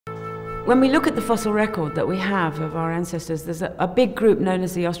When we look at the fossil record that we have of our ancestors, there's a big group known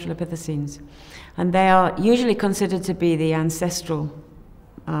as the Australopithecines, and they are usually considered to be the ancestral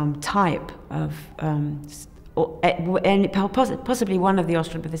type of, and possibly one of the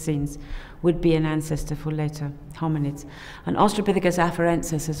Australopithecines would be an ancestor for later hominids. And Australopithecus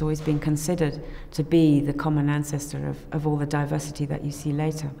afarensis has always been considered to be the common ancestor of all the diversity that you see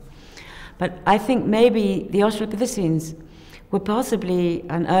later. But I think maybe the Australopithecines were possibly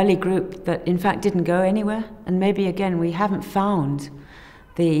an early group that in fact didn't go anywhere, and maybe again we haven't found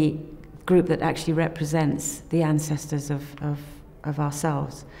the group that actually represents the ancestors of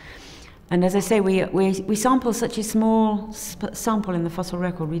ourselves. And as I say, we sample such a small sample in the fossil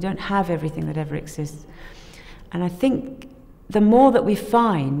record. We don't have everything that ever exists. And I think the more that we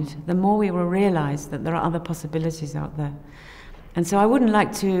find, the more we will realize that there are other possibilities out there. And so I wouldn't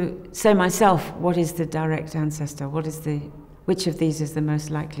like to say myself what is the direct ancestor, which of these is the most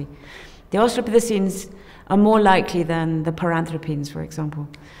likely. The Australopithecines are more likely than the Paranthropines, for example.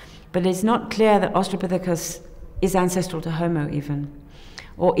 But it's not clear that Australopithecus is ancestral to Homo even,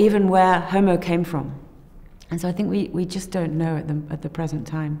 or even where Homo came from. And so I think we just don't know at the present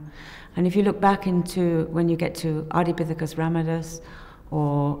time. And if you look back into when you get to Ardipithecus ramidus,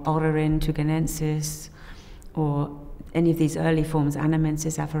 or Orarin tuganensis, or any of these early forms,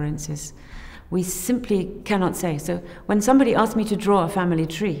 Anamensis, afarensis, we simply cannot say. So when somebody asks me to draw a family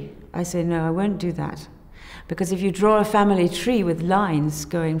tree, I say, no, I won't do that. Because if you draw a family tree with lines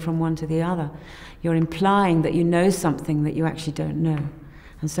going from one to the other, you're implying that you know something that you actually don't know.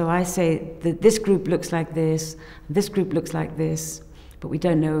 And so I say that this group looks like this group looks like this, but we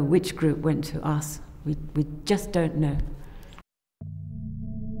don't know which group went to us. We just don't know.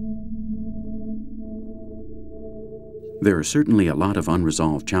 There are certainly a lot of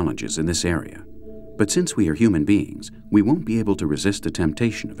unresolved challenges in this area, but since we are human beings, we won't be able to resist the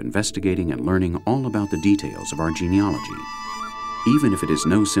temptation of investigating and learning all about the details of our genealogy, even if it is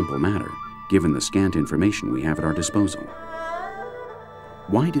no simple matter, given the scant information we have at our disposal.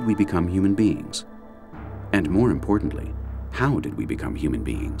 Why did we become human beings? And more importantly, how did we become human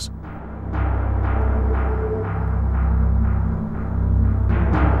beings?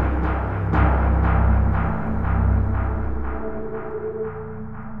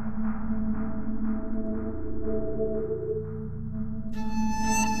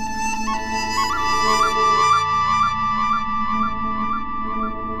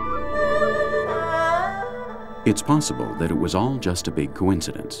 It's possible that it was all just a big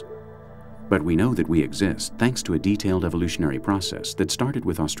coincidence. But we know that we exist thanks to a detailed evolutionary process that started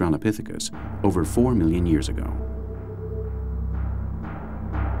with Australopithecus over 4 million years ago.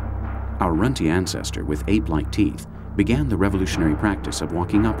 Our runty ancestor with ape-like teeth began the revolutionary practice of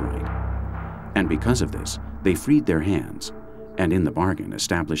walking upright. And because of this, they freed their hands, and in the bargain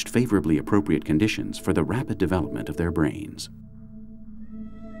established favorably appropriate conditions for the rapid development of their brains.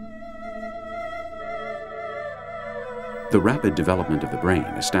 The rapid development of the brain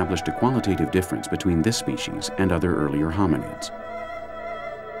established a qualitative difference between this species and other earlier hominids.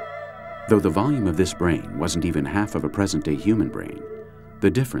 Though the volume of this brain wasn't even half of a present-day human brain, the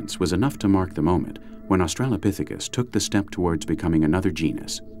difference was enough to mark the moment when Australopithecus took the step towards becoming another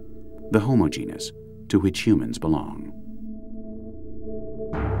genus, the Homo genus, to which humans belong.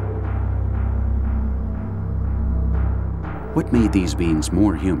 What made these beings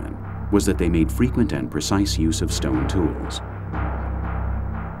more human was that they made frequent and precise use of stone tools.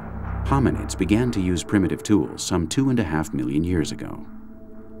 Hominids began to use primitive tools some 2.5 million years ago.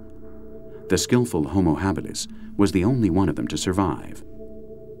 The skillful Homo habilis was the only one of them to survive.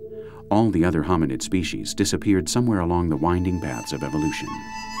 All the other hominid species disappeared somewhere along the winding paths of evolution.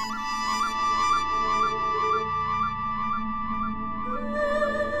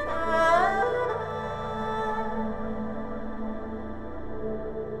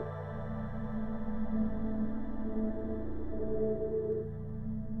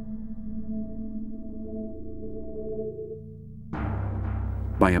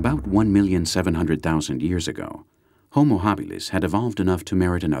 By about 1,700,000 years ago, Homo habilis had evolved enough to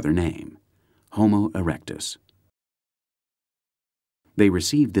merit another name, Homo erectus. They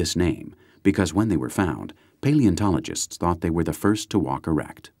received this name because when they were found, paleontologists thought they were the first to walk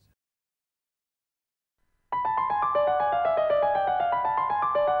erect.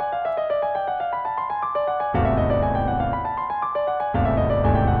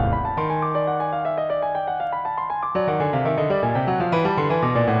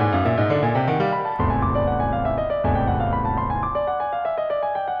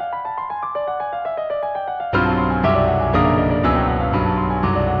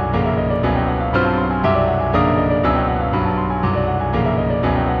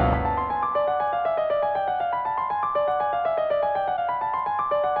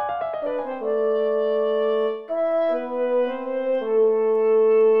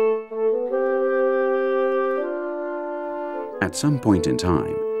 At some point in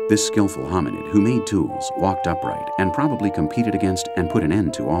time, this skillful hominid who made tools, walked upright, and probably competed against and put an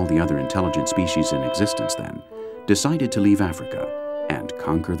end to all the other intelligent species in existence then, decided to leave Africa and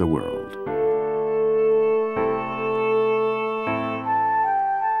conquer the world.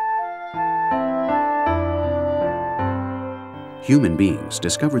 Human beings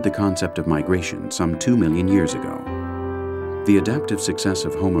discovered the concept of migration some 2 million years ago. The adaptive success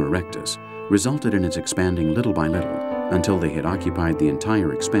of Homo erectus resulted in its expanding little by little until they had occupied the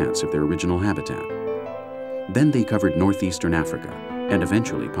entire expanse of their original habitat. Then they covered northeastern Africa and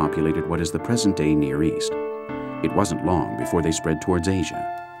eventually populated what is the present-day Near East. It wasn't long before they spread towards Asia.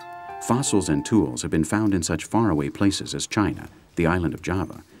 Fossils and tools have been found in such faraway places as China, the island of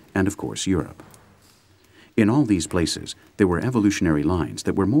Java, and of course Europe. In all these places, there were evolutionary lines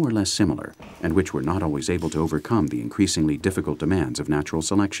that were more or less similar and which were not always able to overcome the increasingly difficult demands of natural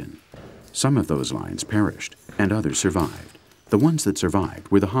selection. Some of those lines perished and others survived. The ones that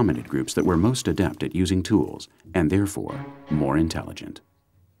survived were the hominid groups that were most adept at using tools and therefore more intelligent.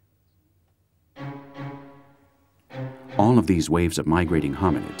 All of these waves of migrating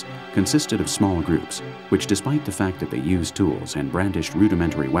hominids consisted of small groups which, despite the fact that they used tools and brandished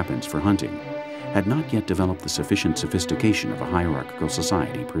rudimentary weapons for hunting, had not yet developed the sufficient sophistication of a hierarchical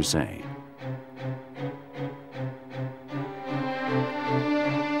society per se.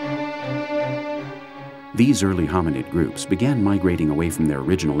 These early hominid groups began migrating away from their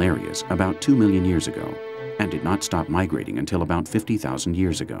original areas about 2 million years ago and did not stop migrating until about 50,000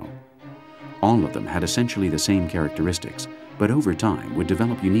 years ago. All of them had essentially the same characteristics, but over time would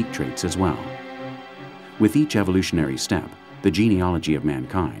develop unique traits as well. With each evolutionary step, the genealogy of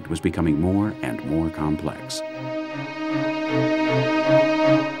mankind was becoming more and more complex.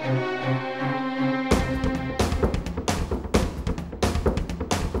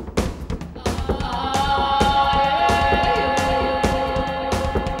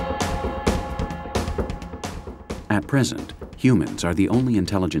 At present, humans are the only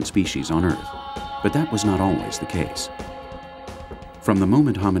intelligent species on Earth, but that was not always the case. From the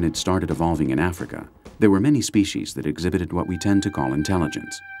moment hominids started evolving in Africa, there were many species that exhibited what we tend to call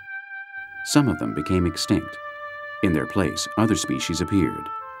intelligence. Some of them became extinct. In their place, other species appeared.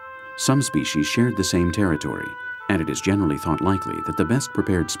 Some species shared the same territory, and it is generally thought likely that the best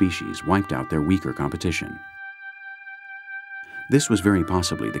prepared species wiped out their weaker competition. This was very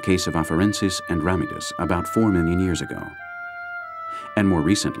possibly the case of Afarensis and Ramidus about 4 million years ago, and more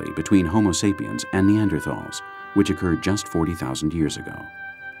recently between Homo sapiens and Neanderthals, which occurred just 40,000 years ago.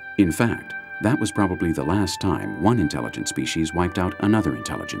 In fact, that was probably the last time one intelligent species wiped out another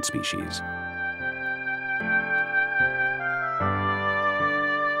intelligent species.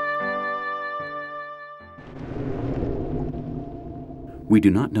 We do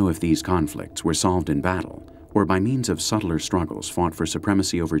not know if these conflicts were solved in battle or by means of subtler struggles fought for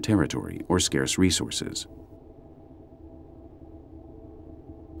supremacy over territory or scarce resources.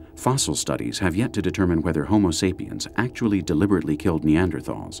 Fossil studies have yet to determine whether Homo sapiens actually deliberately killed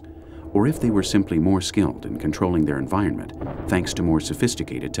Neanderthals, or if they were simply more skilled in controlling their environment thanks to more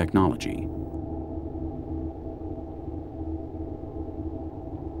sophisticated technology.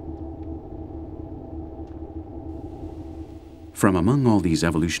 From among all these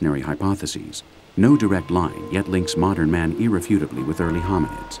evolutionary hypotheses, no direct line yet links modern man irrefutably with early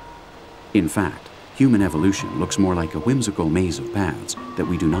hominids. In fact, human evolution looks more like a whimsical maze of paths that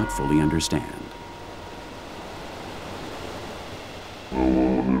we do not fully understand.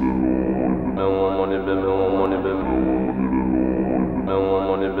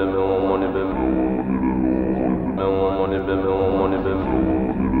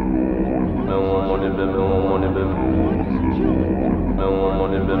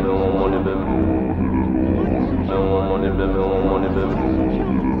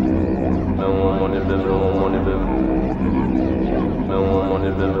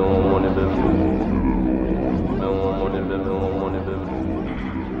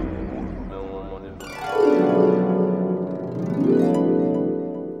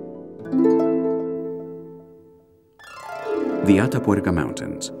 The Atapuerca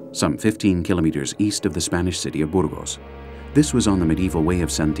Mountains, some 15 kilometers east of the Spanish city of Burgos. This was on the medieval Way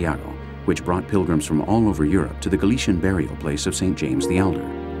of Santiago, which brought pilgrims from all over Europe to the Galician burial place of St. James the Elder,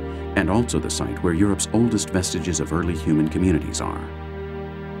 and also the site where Europe's oldest vestiges of early human communities are.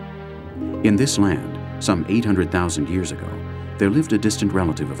 In this land, some 800,000 years ago, there lived a distant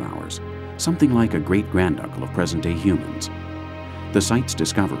relative of ours, something like a great-granduncle of present-day humans. The site's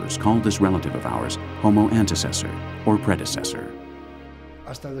discoverers called this relative of ours Homo antecessor, or predecessor.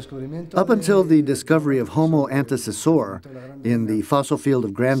 Up until the discovery of Homo antecessor in the fossil field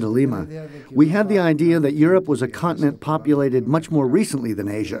of Grand Lima, we had the idea that Europe was a continent populated much more recently than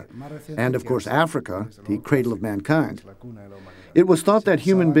Asia, and of course Africa, the cradle of mankind. It was thought that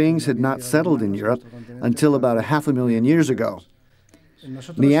human beings had not settled in Europe until about 500,000 years ago.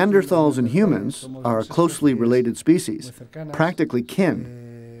 Neanderthals and humans are closely related species, practically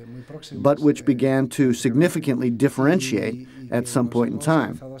kin, but which began to significantly differentiate at some point in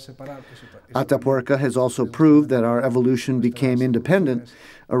time. Atapuerca has also proved that our evolution became independent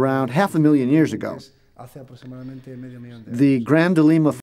around 500,000 years ago. The Grand Lima